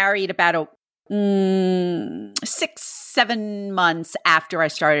got married about 6-7 months after I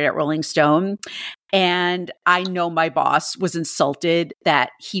started at Rolling Stone. And I know my boss was insulted that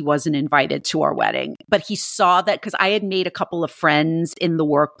he wasn't invited to our wedding, but he saw that because I had made a couple of friends in the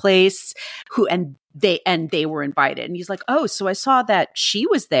workplace they were invited. And he's like, oh, so I saw that she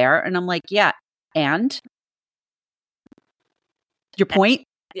was there. And I'm like, yeah. And your point?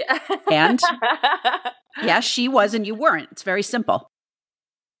 Yeah. And yeah, she was and you weren't. It's very simple.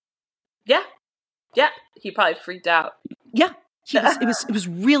 Yeah. Yeah. He probably freaked out. Yeah. It was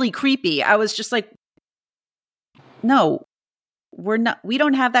really creepy. I was just like, no, we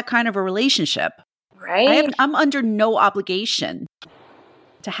don't have that kind of a relationship. Right. I'm under no obligation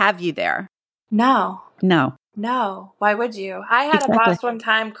to have you there. No. Why would you? I had a boss one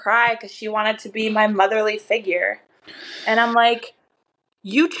time cry because she wanted to be my motherly figure. And I'm like,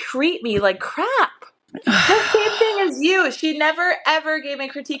 you treat me like crap. The same thing as you. She never, ever gave me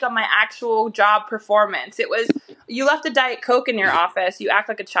critique on my actual job performance. It was, you left a Diet Coke in your office. You act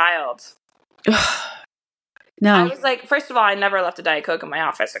like a child. No. I was like, first of all, I never left a Diet Coke in my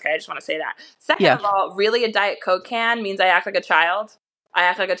office. Okay, I just want to say that. Second of all, really a Diet Coke can means I act like a child.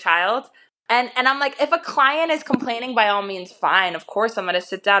 And I'm like, if a client is complaining, by all means, fine. Of course, I'm going to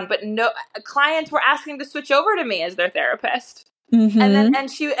sit down. But no, clients were asking to switch over to me as their therapist. Mm-hmm. And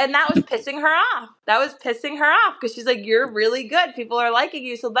that was pissing her off. Because she's like, you're really good. People are liking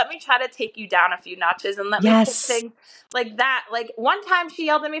you. So let me try to take you down a few notches and let me put things like that. Like one time she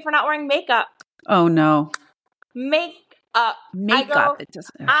yelled at me for not wearing makeup. Oh no. Makeup.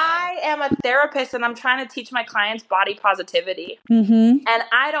 I am a therapist and I'm trying to teach my clients body positivity. Mm-hmm. And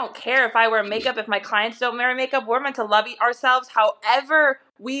I don't care if I wear makeup, if my clients don't wear makeup. We're meant to love ourselves however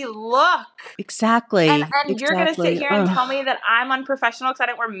we look. Exactly. And you're going to sit here and tell me that I'm unprofessional because I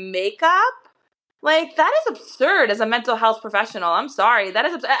didn't wear makeup? Like, that is absurd as a mental health professional. I'm sorry. That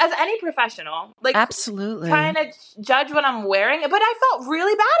is absurd. As any professional. Like, absolutely. Trying to judge what I'm wearing. But I felt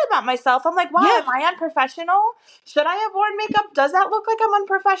really bad about myself. I'm like, wow, am I unprofessional? Should I have worn makeup? Does that look like I'm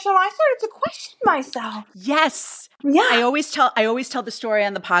unprofessional? I started to question myself. Yes. Yeah. I always tell the story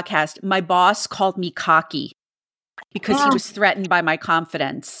on the podcast. My boss called me cocky because he was threatened by my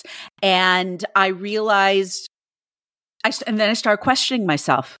confidence. And I realized, and then I started questioning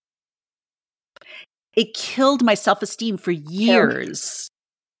myself. It killed my self-esteem for years.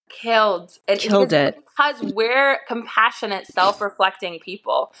 Killed it. Because we're compassionate, self-reflecting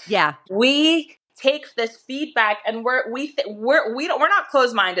people. Yeah. We take this feedback and we're not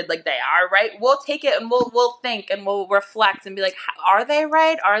closed-minded like they are, right? We'll take it and we'll think and we'll reflect and be like, are they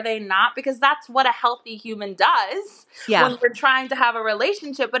right? Are they not? Because that's what a healthy human does when we're trying to have a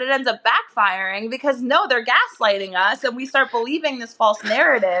relationship, but it ends up backfiring because they're gaslighting us and we start believing this false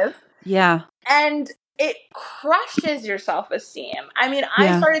narrative. Yeah. And it crushes your self-esteem. I mean,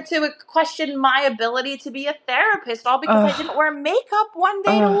 I started to question my ability to be a therapist all because I didn't wear makeup one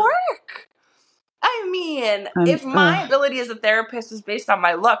day to work. I mean, if my ability as a therapist is based on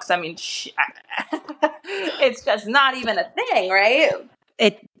my looks, I mean, it's just not even a thing, right?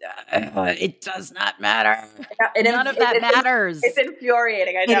 It does not matter. None of that matters. It's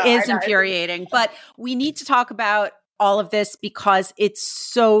infuriating. I know. It is infuriating. But we need to talk about all of this because it's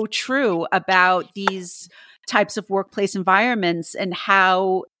so true about these types of workplace environments and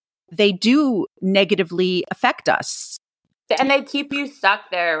how they do negatively affect us. And they keep you stuck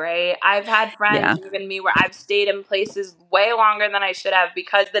there, right? I've had friends, even me, where I've stayed in places way longer than I should have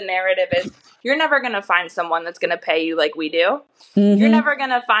because the narrative is you're never going to find someone that's going to pay you like we do. You're never going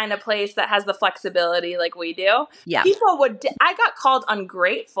to find a place that has the flexibility like we do. Yeah. I got called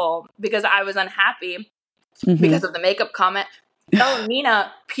ungrateful because I was unhappy because of the makeup comment. Oh,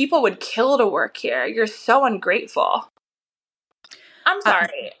 Nina, people would kill to work here. You're so ungrateful. I'm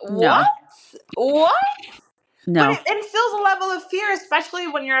sorry. No. What? No. But it instills a level of fear, especially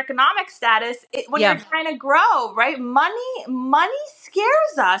when your economic status, when you're trying to grow, right? Money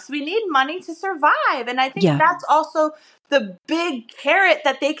scares us. We need money to survive. And I think that's also the big carrot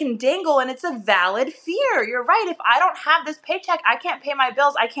that they can dangle, and it's a valid fear. You're right. If I don't have this paycheck, I can't pay my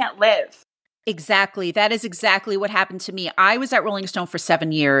bills. I can't live. Exactly. That is exactly what happened to me. I was at Rolling Stone for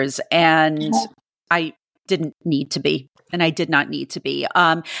 7 years, and I didn't need to be. And I did not need to be.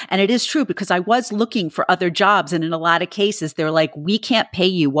 And it is true because I was looking for other jobs. And in a lot of cases, they're like, we can't pay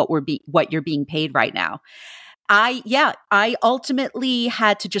you what you're being paid right now. I ultimately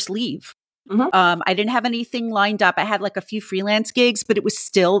had to just leave. I didn't have anything lined up. I had like a few freelance gigs, but it was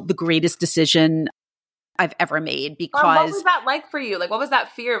still the greatest decision I've ever made because what was that like for you? Like, what was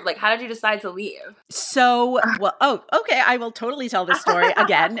that fear of? Like, how did you decide to leave? So, okay. I will totally tell this story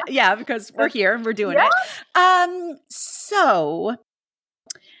again. Yeah, because we're here and we're doing it. So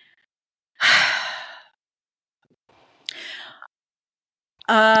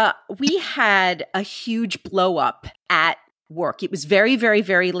we had a huge blow up at work. It was very, very,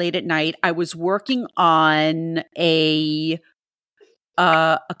 very late at night. I was working on a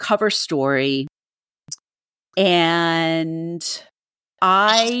cover story. And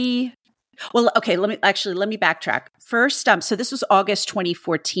let me backtrack. First, so this was August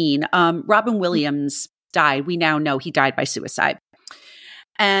 2014. Robin Williams died. We now know he died by suicide.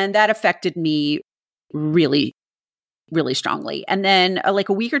 And that affected me really, really strongly. And then like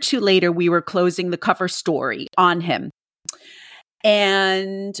a week or two later, we were closing the cover story on him.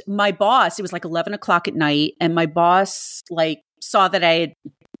 And my boss, it was like 11 o'clock at night. And my boss like saw that I had,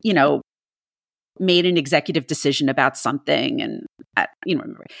 made an executive decision about something. And,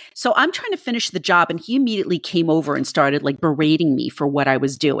 so I'm trying to finish the job. And he immediately came over and started like berating me for what I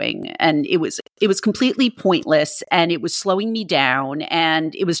was doing. And it was completely pointless, and it was slowing me down.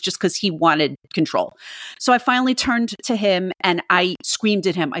 And it was just because he wanted control. So I finally turned to him and I screamed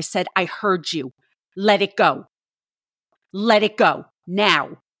at him. I said, I heard you. Let it go. Let it go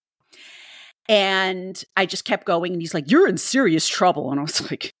now. And I just kept going. And he's like, you're in serious trouble. And I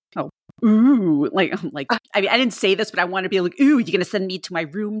was like, oh, ooh, I didn't say this, but I want to be like, ooh, you're going to send me to my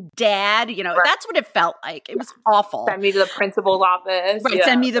room, Dad? That's what it felt like. It was awful. Send me to the principal's office. Right.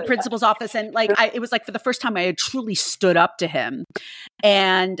 Send me to the principal's office. And it was like for the first time I had truly stood up to him.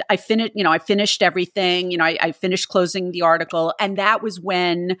 And I finished everything, I finished closing the article. And that was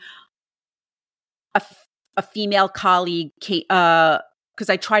when a female colleague came, because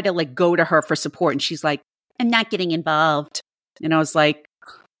I tried to like go to her for support, and she's like, I'm not getting involved. And I was like,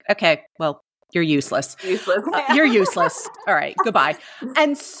 okay, well, you're useless. You're useless. All right, goodbye.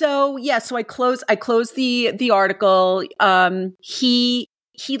 And so, so I closed the article. He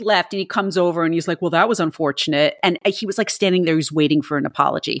left and he comes over and he's like, well, that was unfortunate. And he was like standing there, he's waiting for an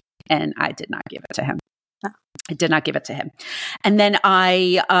apology. And I did not give it to him. I did not give it to him. And then then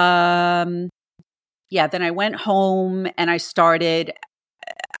I went home and I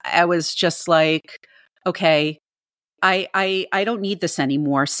was just like, okay, I don't need this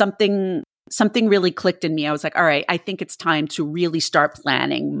anymore. Something really clicked in me. I was like, all right, I think it's time to really start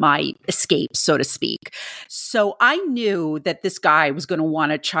planning my escape, so to speak. So I knew that this guy was going to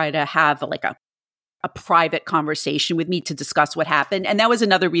want to try to have like a private conversation with me to discuss what happened. And that was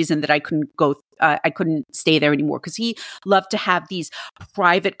another reason that I couldn't stay there anymore, because he loved to have these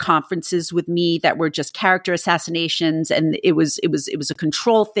private conferences with me that were just character assassinations. And it was a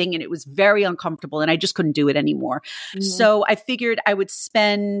control thing, and it was very uncomfortable, and I just couldn't do it anymore. Mm-hmm. So I figured I would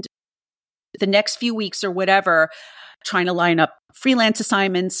spend the next few weeks or whatever trying to line up freelance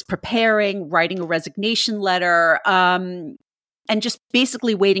assignments, preparing, writing a resignation letter, and just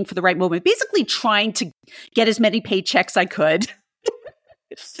basically waiting for the right moment, basically trying to get as many paychecks I could,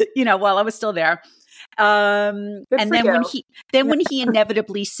 while I was still there. And then when he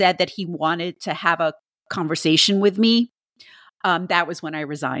inevitably said that he wanted to have a conversation with me, that was when I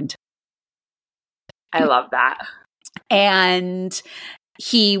resigned. I love that. And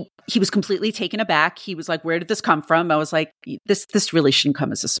he was completely taken aback. He was like, where did this come from? I was like, this really shouldn't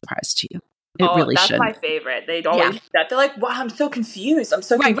come as a surprise to you. It Oh, really that's my shouldn't. favorite. They'd Yeah. always do that. They're like, "Wow, I'm so confused. I'm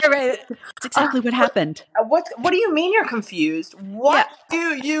so Right, confused." right, right. That's exactly what happened. What do you mean you're confused? Yeah. What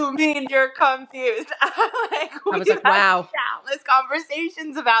do you mean you're confused? Like, I was we've like, had wow. countless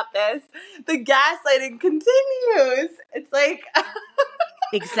conversations about this. The gaslighting continues. It's like,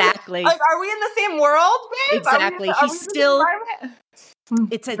 Exactly. like, are we in the same world, babe? Exactly. Are we in the same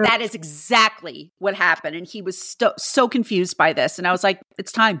environment? That is exactly what happened. And he was so confused by this. And I was like,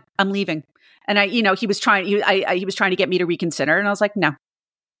 it's time. I'm leaving. And he was trying to get me to reconsider. And I was like, no,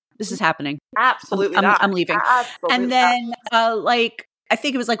 this is happening. Absolutely not. I'm leaving. Absolutely And then, I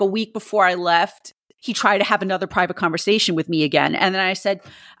think it was like a week before I left, he tried to have another private conversation with me again. And then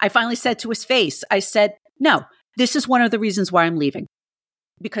I finally said to his face, I said, no, this is one of the reasons why I'm leaving.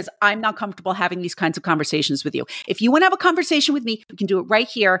 Because I'm not comfortable having these kinds of conversations with you. If you want to have a conversation with me, we can do it right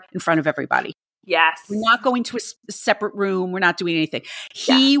here in front of everybody. Yes. We're not going to a separate room. We're not doing anything.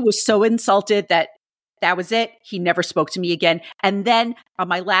 He was so insulted that was it. He never spoke to me again. And then on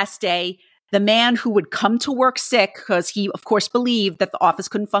my last day, the man who would come to work sick, because he, of course, believed that the office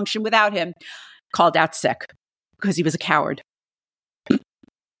couldn't function without him, called out sick because he was a coward.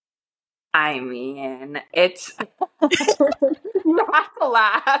 I mean, it's you have to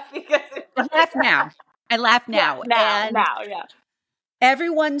laugh because I laugh now. Yeah.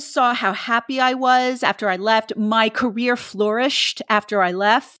 Everyone saw how happy I was after I left. My career flourished after I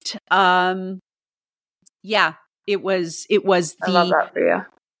left. It was I love the that for you.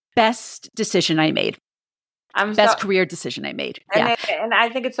 best decision I made. Career decision I made. And I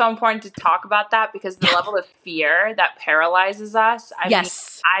think it's so important to talk about that because the level of fear that paralyzes us. I mean,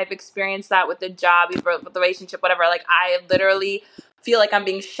 I've experienced that with the job, with the relationship, whatever. Like, I literally feel like I'm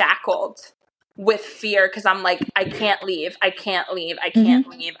being shackled with fear because I'm like, I can't leave. I can't leave.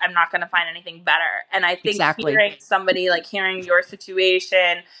 I'm not going to find anything better. And I think hearing somebody, like hearing your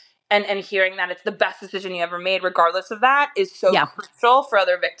situation and hearing that it's the best decision you ever made, regardless of that, is so crucial for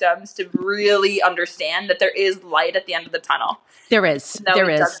other victims to really understand that there is light at the end of the tunnel. There is. No,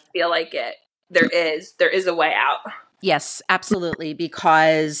 it doesn't feel like it. There is a way out. Yes, absolutely.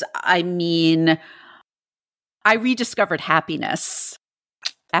 Because I mean, I rediscovered happiness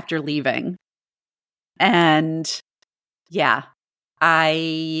after leaving. And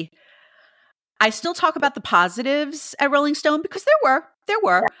I still talk about the positives at Rolling Stone because there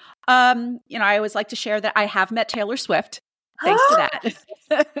were. I always like to share that I have met Taylor Swift. Thanks to that.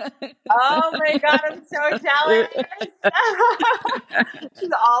 Oh my God, I'm so jealous.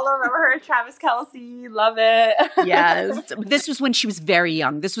 She's all over her. Travis Kelce, love it. Yes. This was when she was very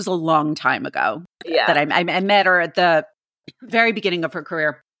young. This was a long time ago that I met her at the very beginning of her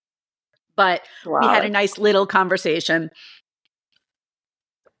career. But we had a nice little conversation.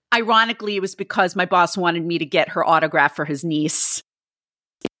 Ironically, it was because my boss wanted me to get her autograph for his niece.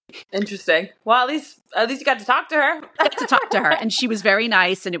 Interesting. Well, at least you got to talk to her. And she was very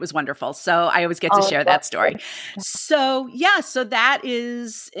nice and it was wonderful. So I always get to share that story. So that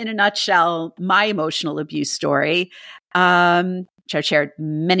is in a nutshell my emotional abuse story, which I've shared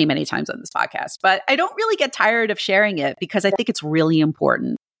many, many times on this podcast. But I don't really get tired of sharing it because I think it's really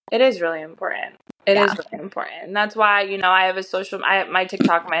important. It is really important. It is really important. And that's why, I have my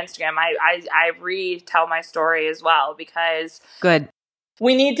TikTok, my Instagram, I retell my story as well because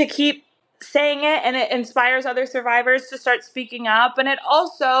we need to keep saying it and it inspires other survivors to start speaking up. And it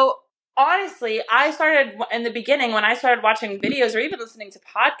also, honestly, I started in the beginning when I started watching videos or even listening to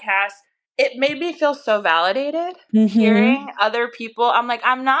podcasts, it made me feel so validated hearing other people. I'm like,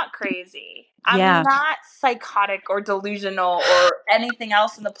 I'm not crazy. I'm not psychotic or delusional or anything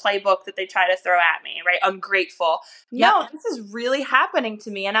else in the playbook that they try to throw at me, right? Ungrateful. No, this is really happening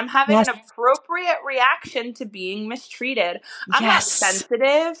to me and I'm having an appropriate reaction to being mistreated. I'm not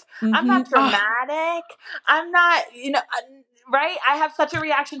sensitive. I'm not dramatic. I'm not, right? I have such a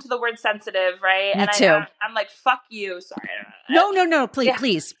reaction to the word sensitive, right? Me too. I'm like, fuck you. Sorry. No.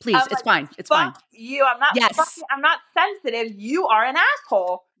 Please. It's fine. It's fine. You. I'm not sensitive. You are an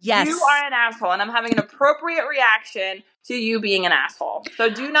asshole. Yes. You are an asshole. And I'm having an appropriate reaction to you being an asshole. So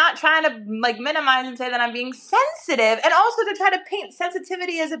do not try to minimize and say that I'm being sensitive. And also to try to paint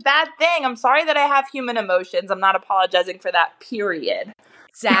sensitivity as a bad thing. I'm sorry that I have human emotions. I'm not apologizing for that, period.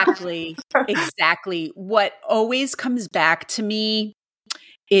 Exactly. What always comes back to me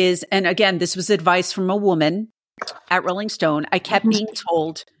is, and again, this was advice from a woman at Rolling Stone. I kept being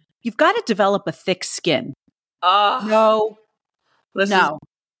told, you've got to develop a thick skin. No. What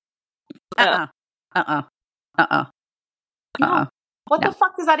the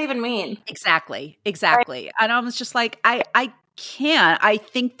fuck does that even mean? Exactly. Right. And I was just like, I can't. I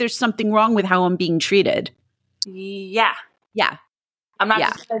think there's something wrong with how I'm being treated. Yeah. I'm not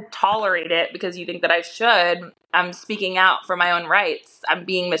just going to tolerate it because you think that I should. I'm speaking out for my own rights. I'm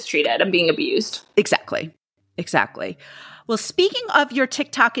being mistreated. I'm being abused. Exactly. Well, speaking of your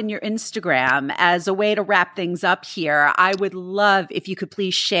TikTok and your Instagram, as a way to wrap things up here, I would love if you could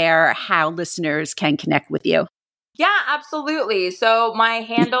please share how listeners can connect with you. Yeah, absolutely. So my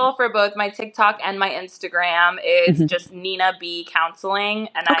handle for both my TikTok and my Instagram is just Nina B Counseling,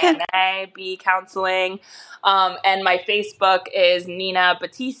 Nina B Counseling. And my Facebook is Nina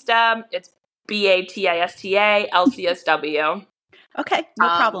Batista. It's Batista LCSW. Okay, no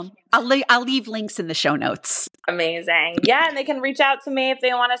problem. I'll leave links in the show notes. Amazing. Yeah, and they can reach out to me if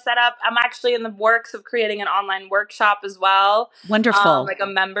they want to set up. I'm actually in the works of creating an online workshop as well. Wonderful. Like a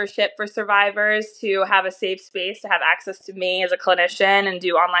membership for survivors to have a safe space to have access to me as a clinician and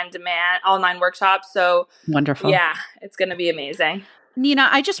do online workshops. So wonderful. Yeah, it's going to be amazing. Nina,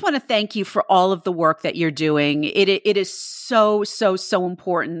 I just want to thank you for all of the work that you're doing. It is so, so, so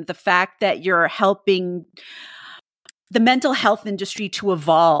important. The fact that you're helping the mental health industry to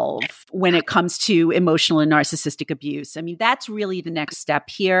evolve when it comes to emotional and narcissistic abuse. I mean, that's really the next step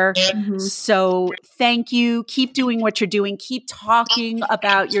here. So thank you. Keep doing what you're doing. Keep talking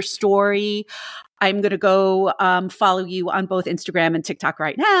about your story. I'm going to go follow you on both Instagram and TikTok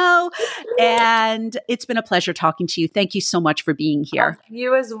right now. And it's been a pleasure talking to you. Thank you so much for being here.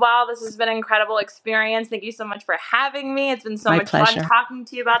 You as well. This has been an incredible experience. Thank you so much for having me. It's been so much fun talking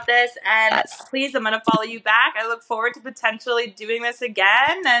to you about this. And please, I'm going to follow you back. I look forward to potentially doing this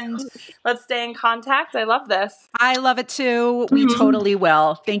again. And let's stay in contact. I love this. I love it too. We totally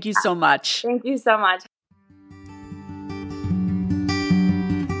will. Thank you so much. Thank you so much.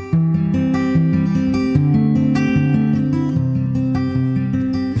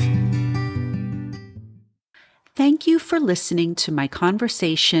 Thank you for listening to my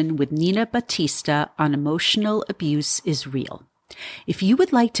conversation with Nina Batista on Emotional Abuse is Real. If you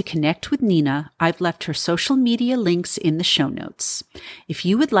would like to connect with Nina, I've left her social media links in the show notes. If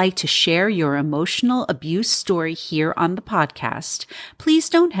you would like to share your emotional abuse story here on the podcast, please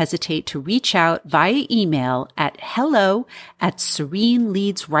don't hesitate to reach out via email at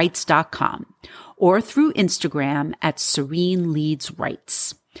hello@sereneleadsrights.com or through Instagram at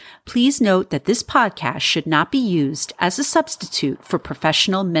sereneleadsrights. Please note that this podcast should not be used as a substitute for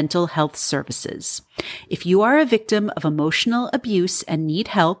professional mental health services. If you are a victim of emotional abuse and need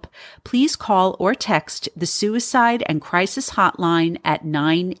help, please call or text the Suicide and Crisis Hotline at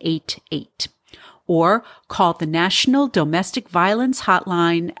 988 or call the National Domestic Violence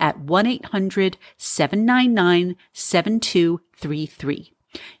Hotline at 1-800-799-7233.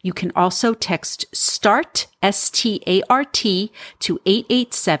 You can also text START, S-T-A-R-T, to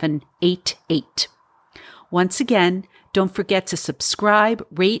 88788. Once again, don't forget to subscribe,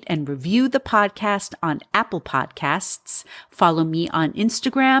 rate, and review the podcast on Apple Podcasts. Follow me on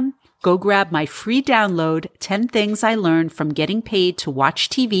Instagram. Go grab my free download, 10 Things I Learned from Getting Paid to Watch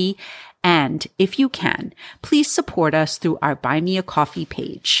TV. And if you can, please support us through our Buy Me a Coffee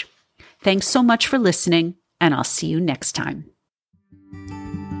page. Thanks so much for listening, and I'll see you next time.